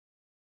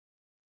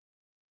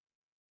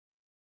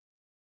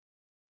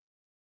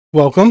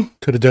Welcome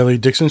to the Daily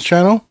Dixon's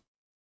channel.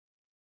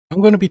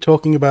 I'm going to be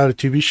talking about a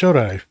TV show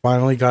that I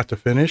finally got to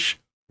finish,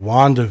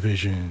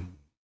 WandaVision.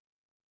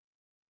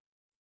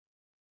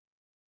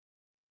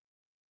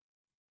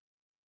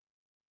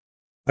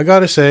 I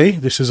gotta say,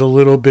 this is a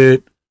little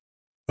bit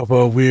of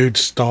a weird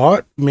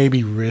start,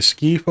 maybe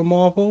risky for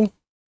Marvel.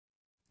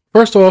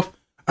 First off,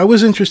 I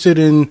was interested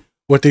in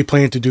what they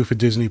plan to do for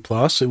Disney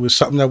Plus. It was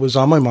something that was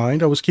on my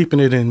mind. I was keeping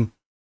it in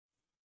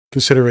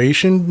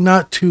consideration,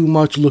 not too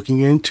much looking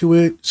into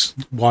it,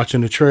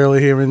 watching the trailer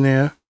here and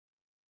there.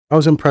 I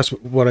was impressed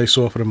with what I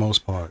saw for the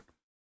most part.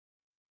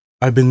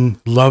 I've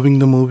been loving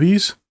the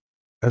movies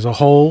as a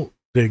whole.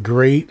 They're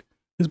great.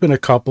 There's been a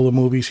couple of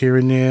movies here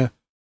and there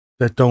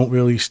that don't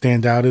really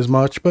stand out as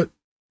much, but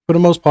for the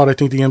most part, I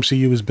think the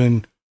MCU has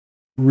been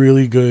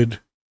really good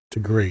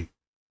to great.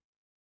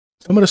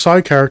 Some of the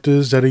side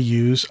characters that are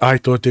used, I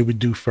thought they would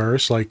do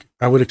first. Like,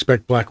 I would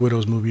expect Black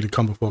Widow's movie to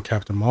come before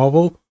Captain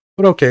Marvel,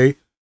 but okay,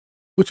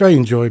 which I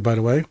enjoyed, by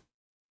the way.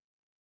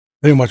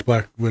 I didn't watch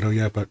Black Widow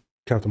yet, but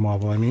Captain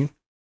Marvel, I mean.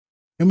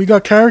 And we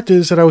got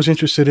characters that I was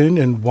interested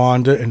in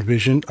Wanda and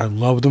Vision. I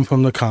love them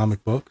from the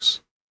comic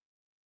books.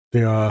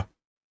 They are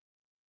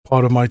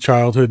part of my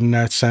childhood in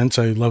that sense.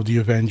 I love the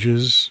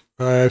Avengers.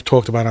 I've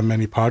talked about it on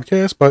many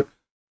podcasts, but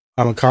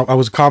I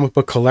was a comic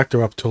book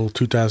collector up till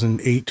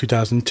 2008,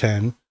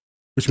 2010,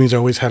 which means I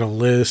always had a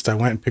list. I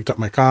went and picked up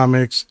my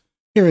comics.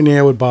 Here and there,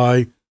 I would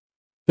buy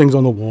things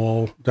on the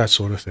wall, that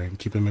sort of thing.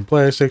 Keep them in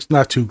plastics,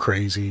 not too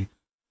crazy.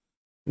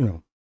 You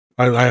know,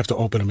 I have to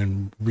open them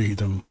and read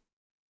them.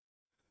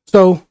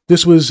 So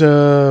this was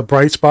a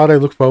bright spot I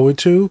look forward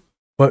to,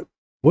 but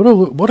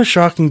what a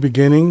shocking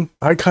beginning.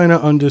 I kind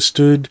of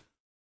understood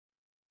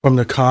from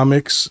the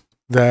comics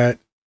that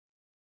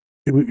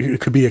it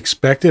could be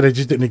expected. I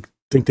just didn't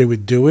think they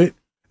would do it.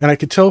 And I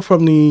could tell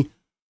from the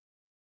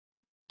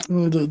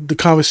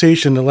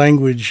conversation, the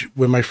language,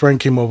 when my friend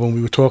came over and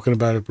we were talking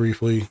about it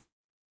briefly,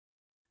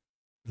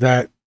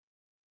 that,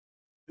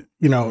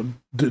 you know,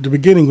 the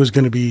beginning was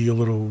going to be a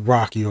little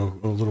rocky or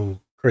a little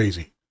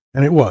crazy.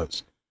 And it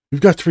was. We've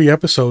got 3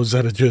 episodes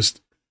that are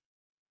just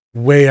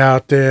way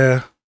out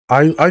there.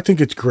 I think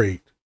it's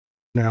great.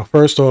 Now,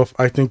 first off,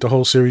 I think the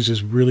whole series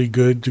is really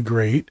good to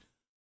great.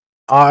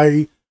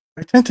 I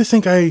tend to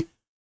think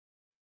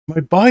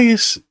my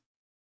bias,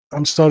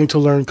 I'm starting to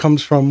learn,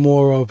 comes from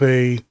more of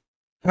a,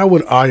 how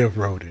would I have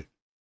wrote it?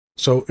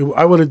 So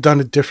I would have done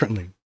it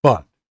differently.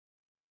 But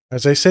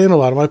as I say in a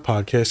lot of my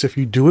podcasts, if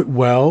you do it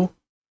well,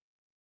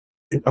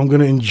 I'm going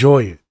to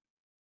enjoy it.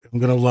 I'm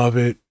going to love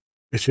it.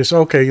 It's just,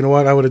 okay, you know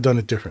what? I would have done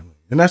it differently.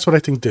 And that's what I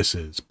think this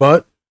is.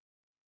 But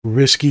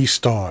risky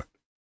start.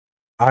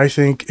 I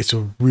think it's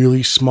a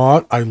really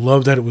smart. I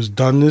love that it was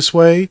done this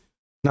way.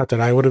 Not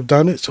that I would have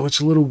done it. So it's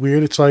a little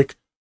weird. It's like,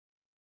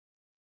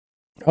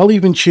 I'll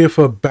even cheer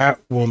for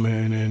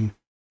Batwoman and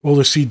all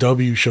the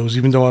CW shows,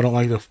 even though I don't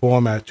like the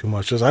format too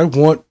much. Because I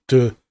want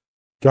the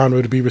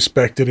genre to be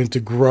respected and to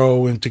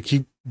grow and to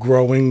keep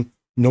growing.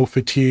 No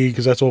fatigue,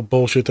 because that's all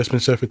bullshit that's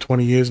been said for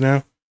 20 years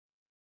now.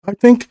 I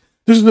think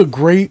this is a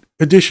great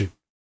addition.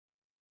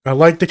 I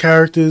like the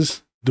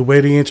characters, the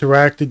way they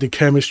interacted, the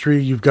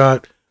chemistry. You've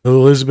got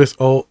Elizabeth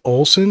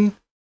Olsen,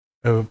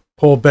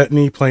 Paul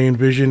Bettany playing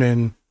Vision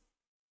and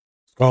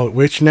Scarlet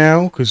Witch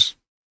now, because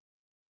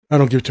I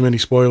don't give too many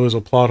spoilers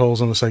or plot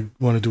holes unless I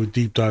want to do a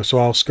deep dive. So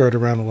I'll skirt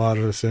around a lot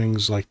of the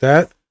things like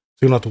that. So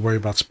you don't have to worry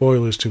about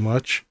spoilers too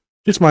much.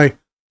 Just my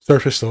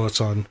surface thoughts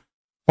on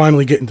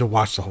finally getting to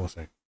watch the whole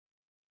thing.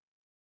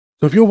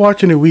 So if you're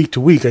watching it week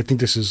to week, I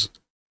think this is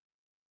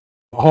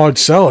a hard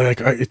sell. Like,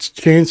 it's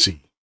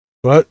chancy,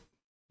 but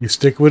you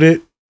stick with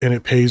it and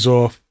it pays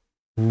off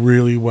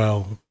really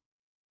well.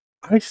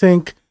 I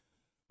think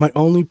my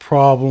only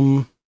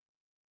problem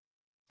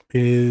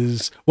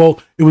is,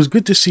 well, it was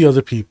good to see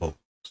other people.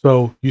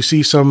 So you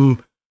see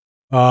some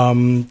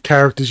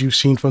characters you've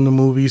seen from the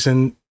movies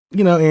and,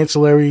 you know,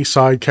 ancillary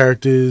side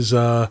characters.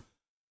 What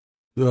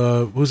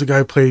was the guy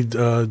who played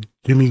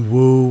Jimmy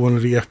Woo, one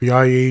of the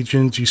FBI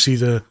agents? You see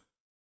the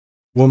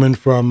woman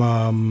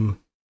from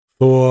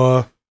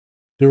Thor.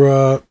 There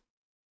are,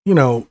 you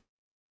know,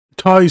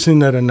 ties in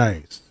that are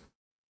nice.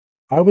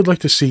 I would like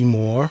to see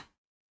more,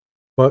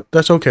 but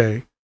that's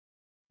okay.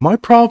 My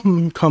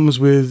problem comes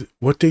with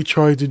what they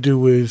tried to do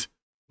with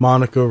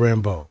Monica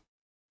Rambeau,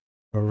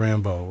 or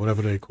Rambo,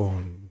 whatever they call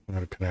him, how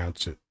to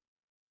pronounce it.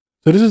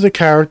 So this is a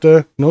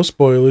character, no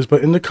spoilers,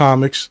 but in the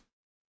comics,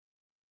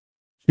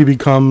 she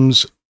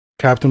becomes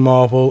Captain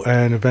Marvel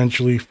and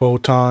eventually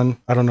Photon.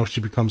 I don't know if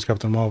she becomes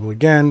Captain Marvel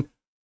again,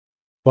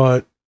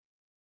 but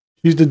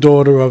she's the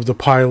daughter of the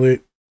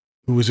pilot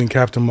who was in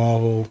Captain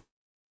Marvel,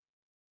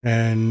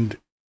 and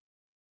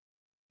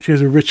she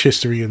has a rich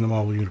history in the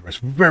Marvel Universe.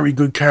 Very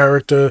good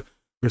character,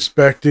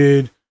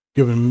 respected,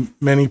 given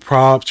many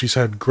props. She's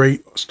had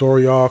great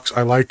story arcs.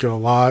 I like it a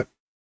lot.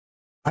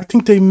 I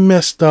think they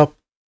messed up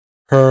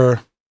her,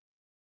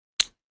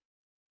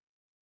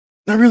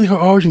 not really her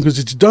origin, because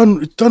it's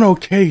done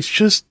okay. It's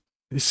just,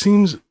 it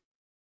seems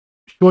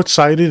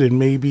short-sighted and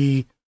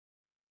maybe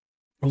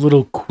a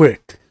little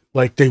quick.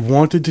 Like, they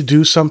wanted to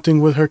do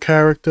something with her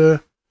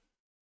character,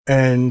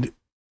 and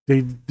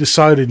they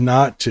decided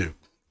not to.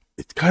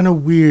 It's kind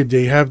of weird.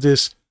 They have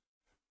this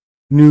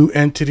new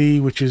entity,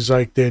 which is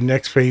like their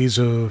next phase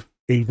of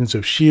Agents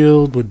of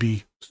S.H.I.E.L.D. would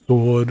be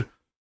SWORD,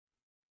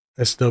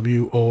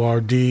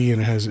 SWORD,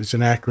 and it's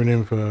an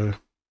acronym for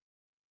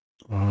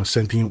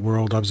Sentient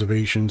World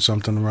Observation,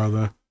 something or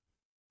other.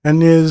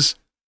 And there's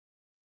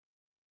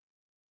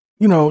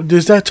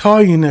that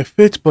tie-in that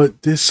fits,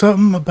 but there's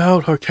something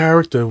about her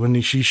character when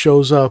she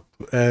shows up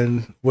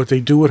and what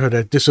they do with her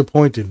that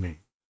disappointed me.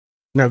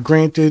 Now,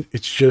 granted,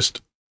 it's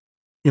just,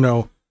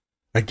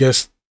 I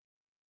guess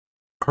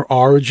her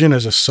origin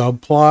as a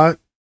subplot,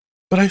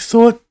 but I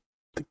thought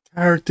the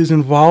character's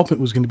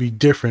involvement was going to be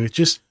different. It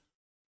just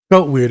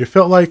felt weird. It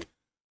felt like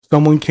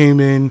someone came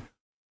in,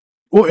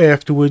 or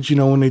afterwards,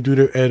 when they do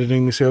their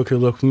editing, they say, okay,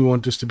 look, we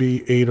want this to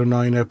be 8 or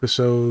 9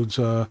 episodes,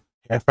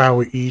 half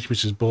hour each,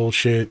 which is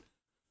bullshit.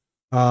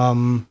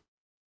 And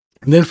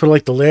then for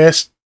like the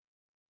last,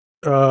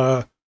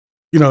 they're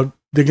going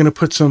to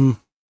put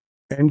some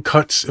end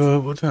cuts,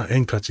 well, not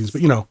end cutscenes,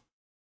 but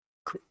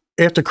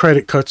after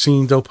credit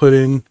cutscenes they'll put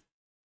in,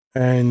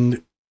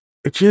 and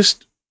it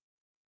just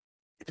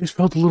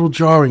felt a little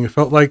jarring. It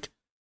felt like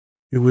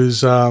it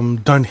was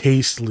done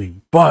hastily,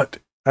 but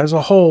as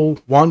a whole,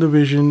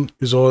 WandaVision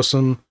is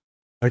awesome.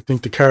 I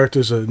think the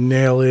characters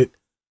nail it.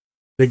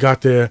 They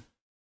got their,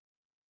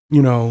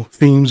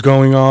 themes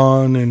going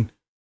on, and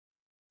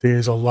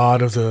there's a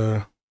lot of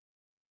the,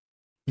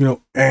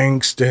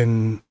 angst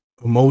and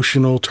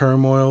emotional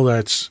turmoil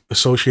that's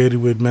associated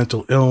with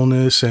mental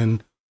illness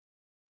and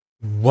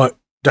what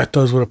that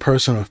does with a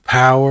person of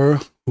power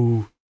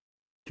who,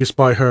 just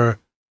by her,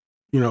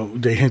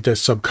 they hint at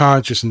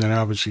subconscious, and then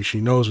obviously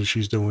she knows what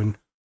she's doing.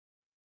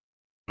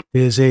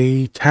 There's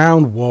a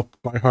town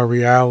warped by her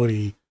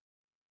reality,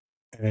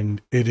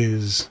 and it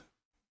is,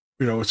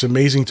 it's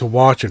amazing to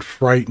watch and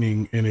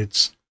frightening in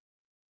its,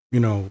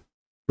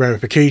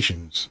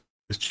 ramifications.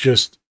 It's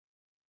just,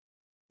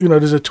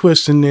 there's a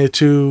twist in there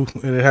too,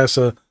 and it has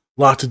a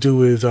lot to do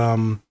with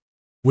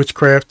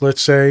witchcraft,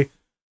 let's say.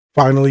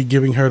 Finally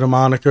giving her the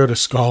moniker, the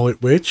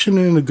Scarlet Witch, and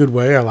in a good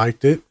way. I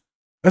liked it.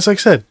 As I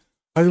said,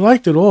 I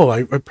liked it all.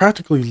 I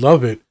practically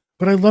love it,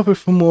 but I love it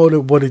for more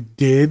than what it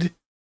did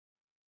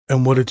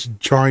and what it's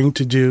trying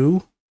to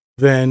do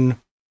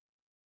than,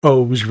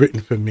 it was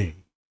written for me.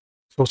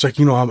 So it's like,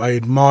 I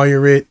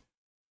admire it.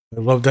 I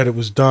love that it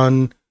was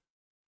done,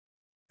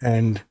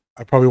 and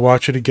I probably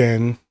watch it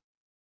again.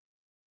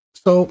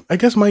 So I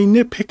guess my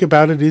nitpick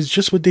about it is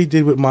just what they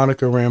did with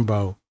Monica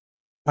Rambeau.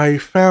 I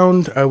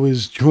found I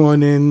was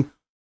drawn in,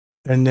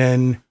 and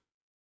then,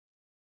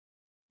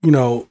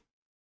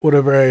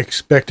 whatever I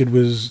expected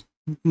was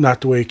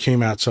not the way it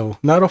came out. So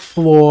not a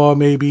flaw,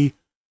 maybe,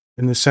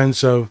 in the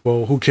sense of,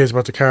 well, who cares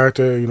about the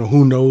character?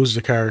 Who knows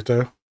the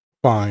character?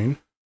 Fine.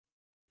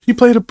 He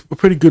played a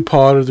pretty good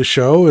part of the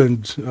show,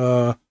 and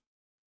the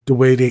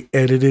way they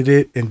edited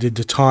it and did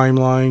the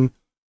timeline,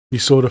 you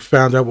sort of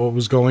found out what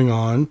was going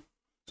on.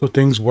 So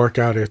things work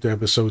out after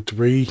episode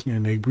 3,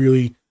 and they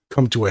really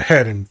come to a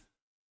head, and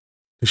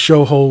the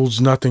show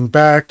holds nothing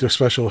back. The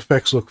special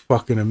effects look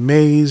fucking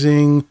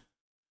amazing.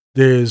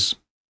 There's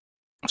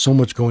so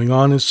much going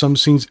on in some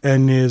scenes,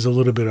 and there's a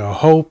little bit of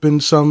hope in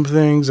some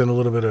things, and a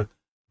little bit of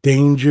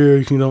danger.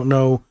 You don't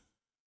know.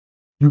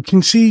 You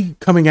can see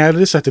coming out of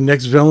this that the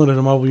next villain in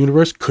the Marvel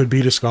Universe could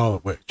be the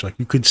Scarlet Witch. Like,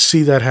 you could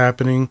see that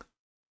happening,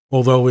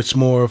 although it's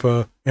more of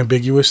a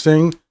ambiguous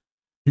thing.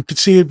 You could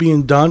see it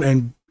being done,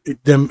 and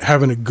them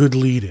having a good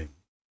lead-in,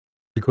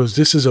 because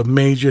this is a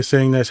major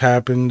thing that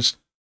happens.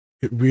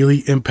 It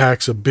really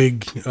impacts a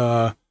big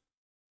part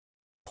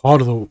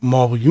of the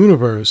Marvel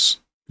Universe,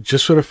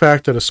 just for the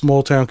fact that a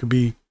small town could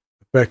be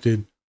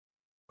affected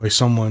by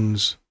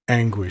someone's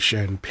anguish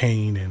and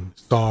pain and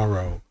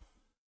sorrow.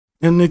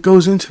 And it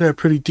goes into that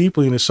pretty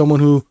deeply. And as someone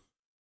who,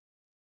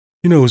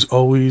 is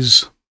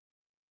always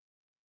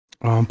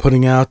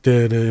putting out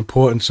there the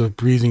importance of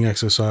breathing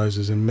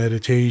exercises and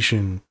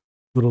meditation,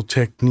 little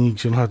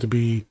techniques. You don't have to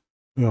be,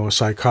 a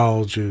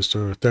psychologist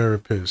or a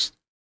therapist.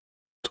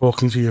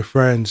 Talking to your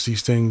friends,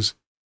 these things,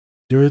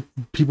 there are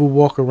people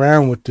walk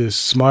around with this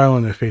smile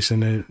on their face,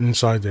 and then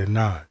inside they're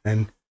not.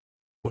 And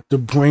what the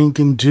brain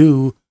can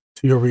do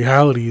to your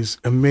reality is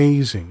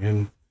amazing.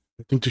 And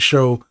I think the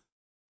show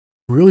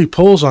really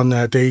pulls on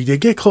that. They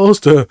get close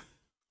to,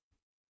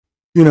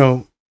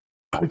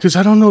 because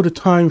I don't know the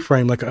time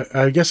frame. Like,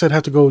 I guess I'd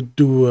have to go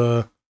do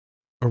a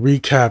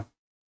recap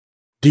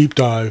deep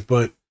dive,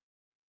 but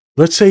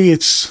let's say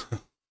it's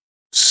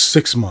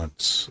 6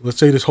 months. Let's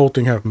say this whole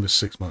thing happened for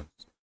 6 months.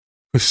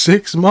 For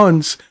 6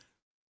 months,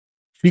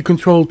 she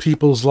controlled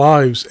people's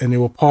lives, and they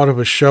were part of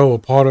a show, a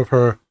part of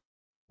her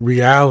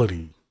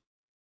reality.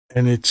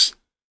 And it's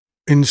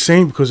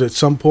insane, because at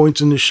some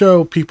points in the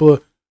show, people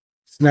are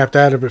snapped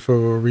out of it for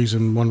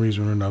one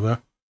reason or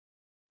another.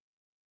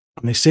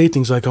 And they say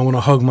things like, I want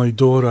to hug my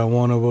daughter, I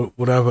want to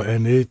whatever,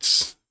 and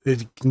it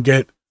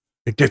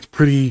gets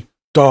pretty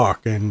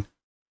dark and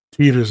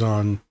teeters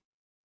on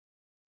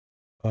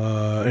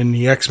in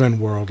the X-Men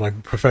world,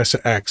 like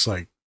Professor X,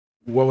 like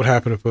what would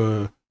happen if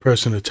a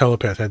person, a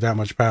telepath, had that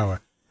much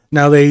power?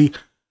 Now they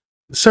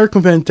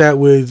circumvent that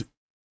with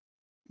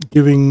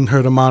giving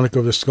her the moniker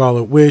of the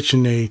Scarlet Witch,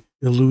 and they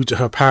allude to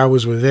her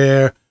powers were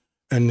there,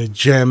 and the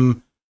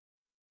gem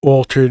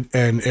altered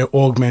and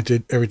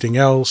augmented everything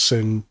else,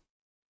 and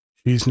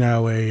she's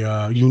now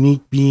a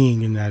unique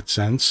being in that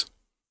sense.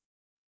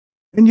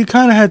 And you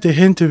kind of had the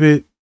hint of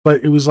it,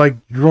 but it was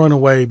like drawn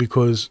away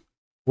because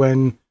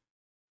when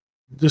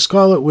the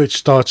Scarlet Witch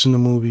starts in the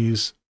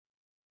movies,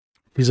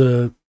 she's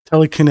a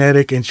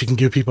telekinetic and she can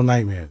give people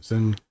nightmares,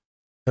 and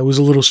that was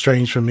a little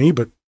strange for me,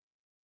 but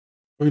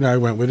I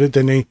went with it.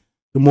 Then the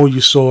more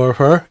you saw of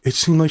her, it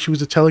seemed like she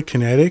was a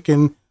telekinetic,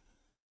 and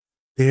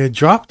they had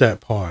dropped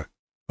that part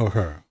of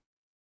her.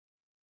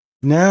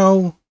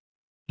 Now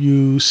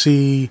you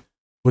see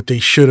what they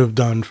should have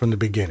done from the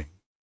beginning.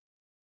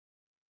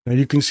 Now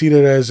you can see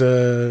that as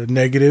a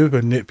negative,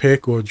 a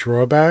nitpick, or a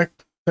drawback.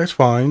 That's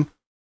fine.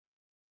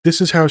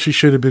 This is how she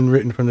should have been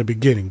written from the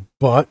beginning.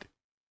 But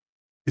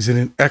is it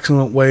an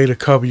excellent way to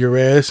cover your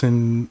ass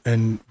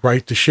and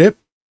right the ship?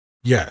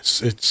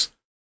 Yes, it's,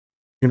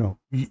 you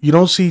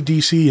don't see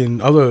DC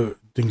and other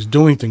things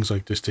doing things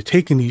like this. They're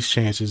taking these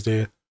chances.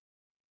 They're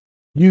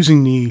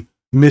using the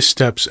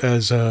missteps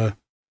as a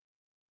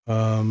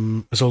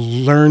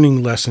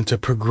learning lesson to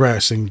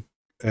progress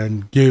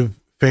and give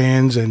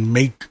fans and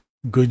make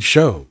good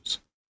shows.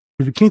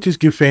 But you can't just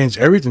give fans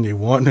everything they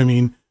want. I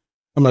mean,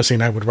 I'm not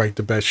saying I would write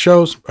the best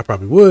shows. I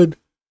probably would,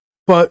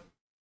 but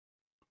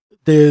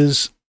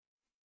there's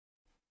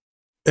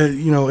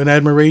an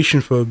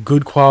admiration for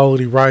good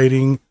quality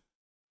writing,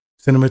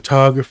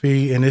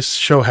 cinematography, and this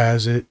show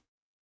has it.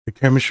 The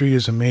chemistry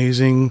is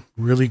amazing,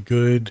 really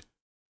good.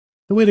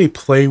 The way they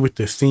play with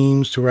the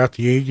themes throughout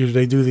the ages,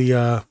 they do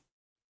the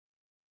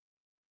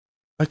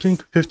I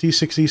think 50s,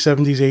 60s,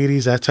 70s,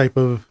 80s, that type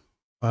of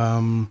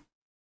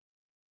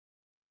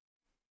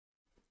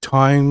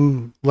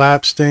time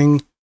lapse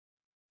thing,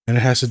 and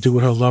it has to do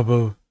with her love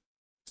of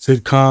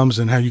sitcoms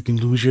and how you can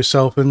lose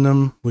yourself in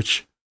them,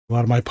 which a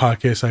lot of my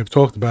podcasts I've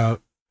talked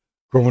about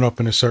growing up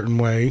in a certain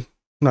way.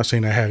 I'm not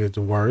saying I had it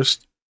the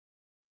worst,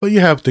 but you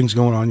have things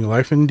going on in your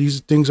life, and these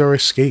things are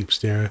escapes.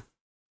 They're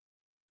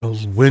a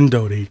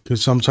window they could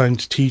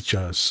sometimes teach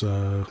us.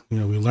 We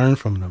learn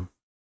from them.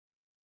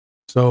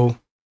 So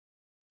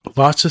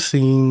lots of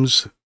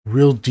themes,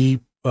 real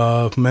deep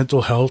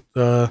mental health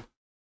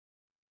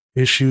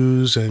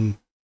issues, and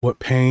what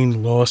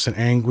pain, loss, and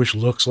anguish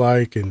looks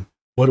like, and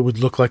what it would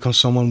look like on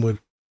someone with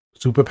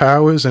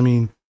superpowers. I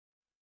mean,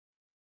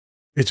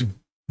 it's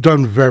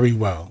done very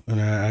well,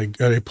 and I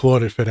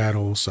applaud it for that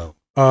also.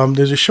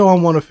 There's a show I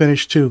want to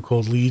finish too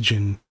called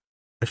Legion.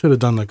 I should have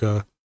done like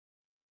a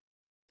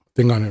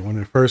thing on it when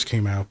it first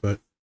came out, but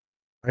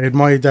I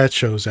admired that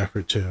show's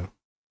effort too.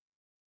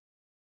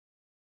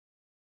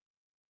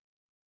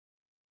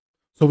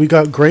 So we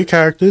got great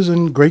characters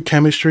and great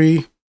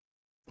chemistry.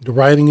 The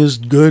writing is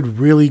good,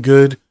 really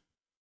good.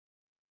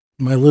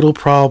 My little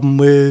problem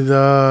with,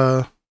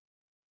 Monica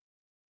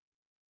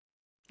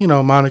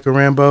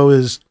Rambeau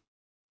is,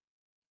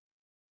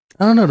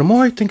 I don't know, the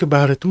more I think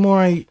about it, the more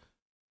I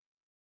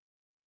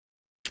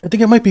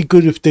think it might be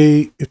good if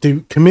they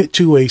commit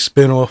to a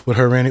spin-off with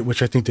her in it,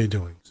 which I think they're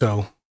doing.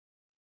 So,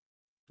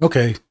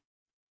 okay,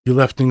 you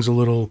left things a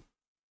little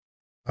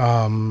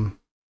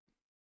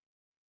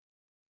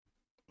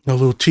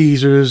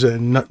teasers,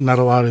 and not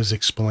a lot is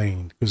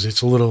explained because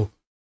it's a little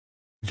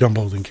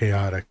jumbled and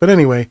chaotic. But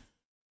anyway,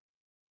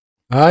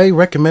 I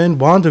recommend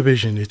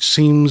WandaVision. It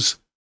seems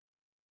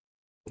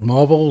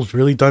Marvel's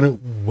really done it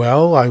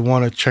well. I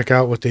want to check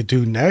out what they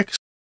do next.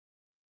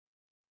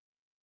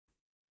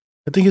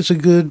 I think it's a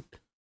good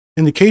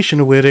indication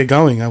of where they're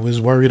going. I was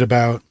worried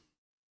about,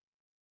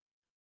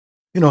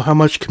 how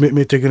much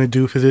commitment they're going to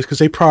do for this, because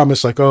they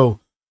promised like, oh,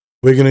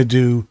 we're going to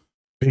do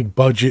big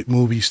budget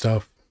movie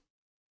stuff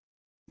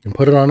and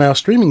put it on our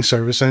streaming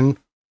service. And,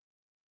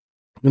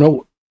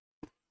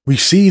 we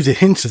see the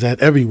hints of that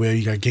everywhere.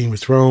 You got Game of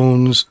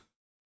Thrones.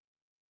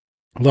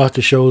 Lots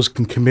of shows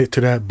can commit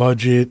to that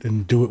budget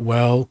and do it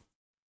well.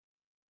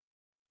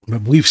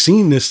 But we've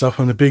seen this stuff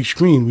on the big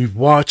screen. We've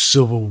watched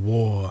Civil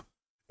War,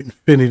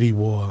 Infinity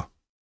War,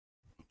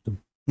 the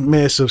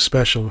massive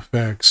special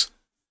effects,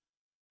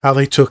 how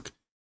they took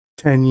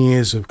 10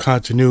 years of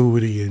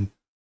continuity and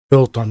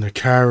built on their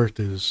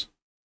characters.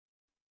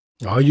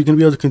 Are you going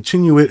to be able to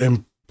continue it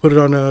and put it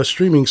on a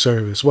streaming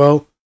service?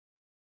 Well,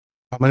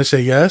 I'm going to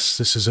say yes.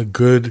 This is a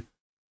good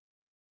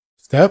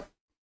step.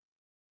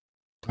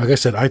 Like I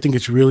said, I think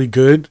it's really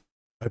good.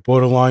 I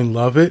borderline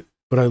love it,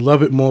 but I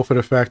love it more for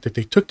the fact that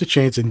they took the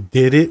chance and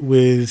did it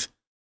with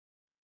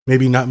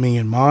maybe not me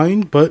in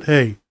mind, but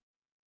hey,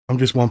 I'm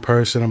just one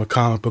person. I'm a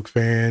comic book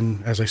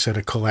fan. As I said,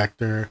 a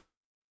collector.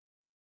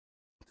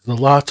 There's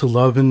a lot to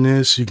love in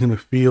this. You're going to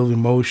feel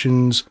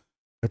emotions.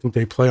 I think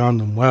they play on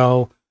them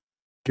well.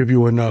 Give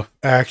you enough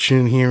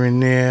action here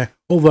and there.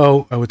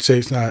 Although I would say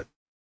it's not,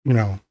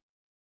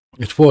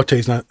 its forte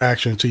is not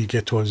action until you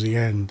get towards the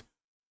end.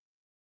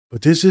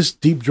 But there's this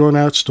deep,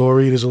 drawn-out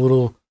story. There's a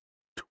little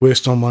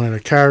twist on one of the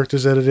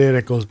characters that are there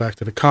that goes back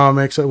to the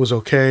comics. That was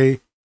okay.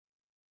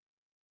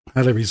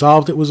 How they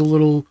resolved it was a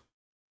little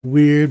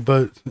weird,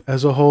 but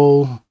as a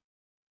whole,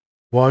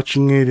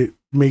 watching it, it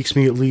makes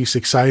me at least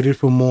excited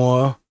for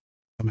more.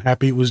 I'm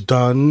happy it was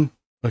done.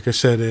 Like I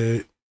said,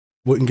 it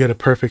wouldn't get a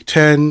perfect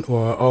 10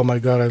 or, oh my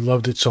God, I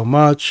loved it so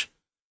much.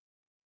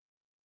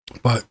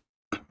 But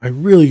I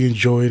really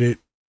enjoyed it.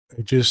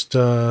 I just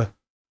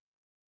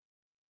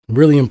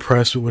really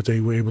impressed with what they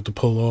were able to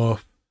pull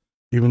off,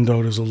 even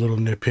though there's a little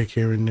nitpick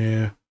here and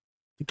there.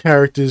 The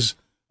characters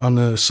on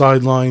the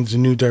sidelines, the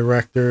new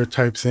director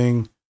type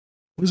thing,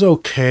 was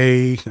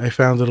okay. I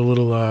found it a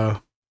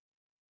little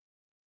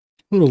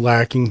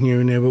lacking here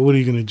and there, but what are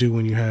you going to do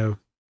when you have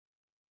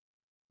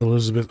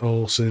Elizabeth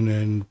Olsen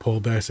and Paul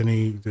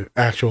Bettany, the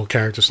actual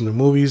characters from the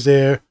movies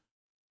there,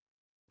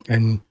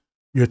 and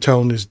you're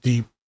telling this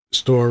deep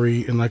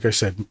story, and like I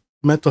said,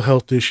 mental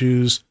health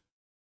issues,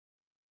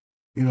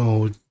 you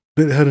know,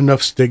 it had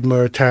enough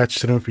stigma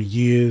attached to them for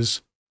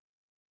years.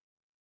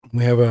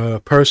 We have a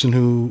person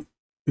who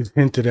is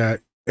hinted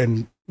at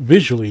and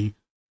visually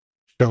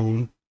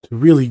shown to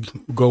really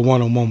go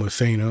one-on-one with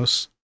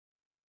Thanos.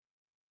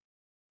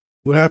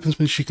 What happens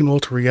when she can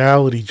alter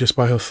reality just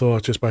by her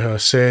thoughts, just by her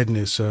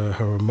sadness,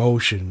 her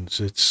emotions?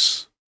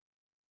 It's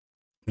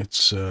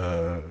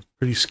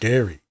pretty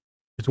scary.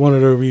 It's one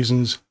of the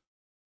reasons,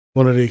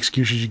 one of the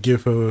excuses you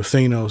give for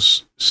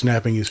Thanos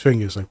snapping his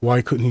fingers. Like,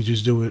 why couldn't he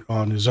just do it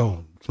on his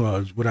own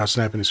without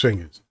snapping his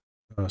fingers?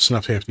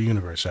 Snuff half the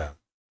universe out.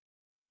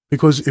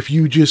 Because if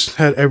you just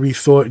had every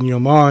thought in your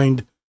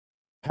mind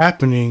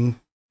happening,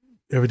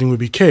 everything would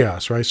be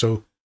chaos, right?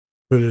 So,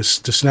 for this,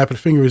 the snap of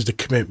the finger is the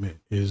commitment,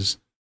 is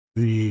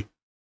the,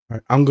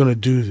 right, I'm going to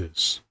do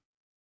this.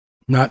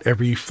 Not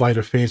every flight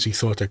of fancy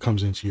thought that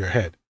comes into your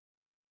head.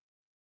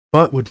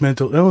 But with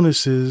mental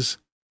illnesses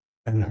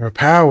and her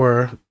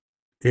power,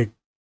 it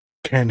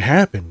can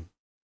happen.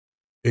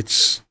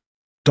 It's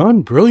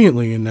done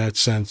brilliantly in that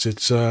sense.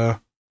 It's, you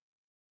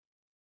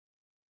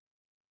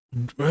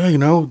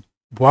know,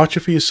 watch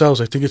it for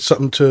yourselves. I think it's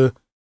something to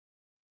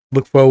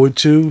look forward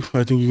to.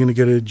 I think you're going to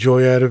get a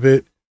joy out of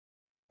it.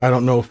 I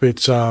don't know if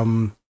it's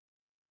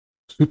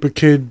super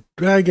kid.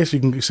 I guess you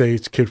can say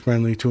it's kid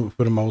friendly for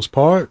the most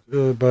part,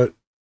 but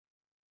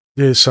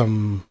there's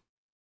some,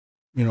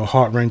 you know,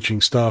 heart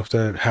wrenching stuff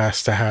that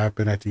has to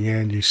happen at the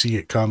end. You see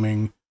it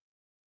coming.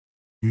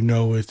 You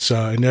know it's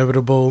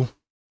inevitable,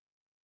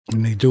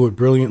 and they do it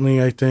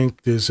brilliantly. I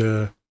think there's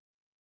you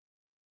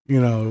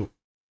know,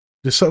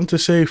 there's something to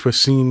say for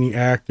seeing the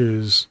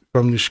actors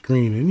from the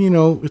screen, and you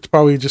know, it's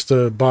probably just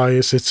a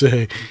bias. It's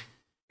a,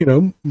 you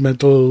know,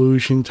 mental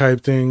illusion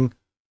type thing.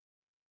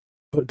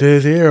 But they're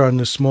there on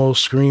the small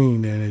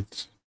screen, and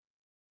it's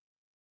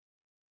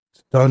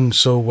done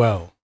so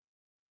well.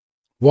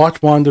 Watch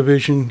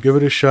WandaVision, give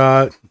it a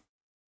shot,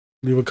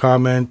 leave a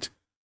comment.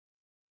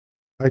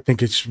 I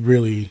think it's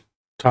really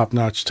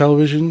top-notch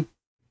television.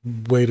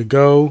 Way to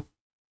go.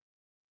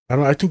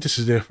 I think this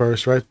is their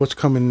first, right? What's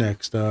coming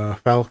next?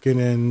 Falcon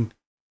and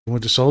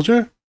Winter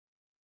Soldier?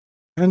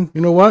 And you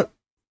know what?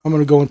 I'm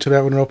going to go into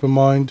that with an open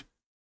mind,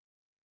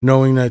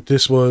 knowing that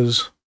this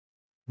was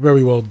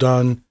very well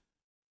done.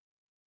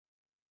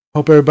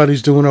 Hope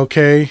everybody's doing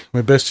okay.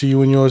 My best to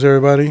you and yours,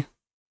 everybody.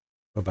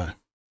 Bye-bye.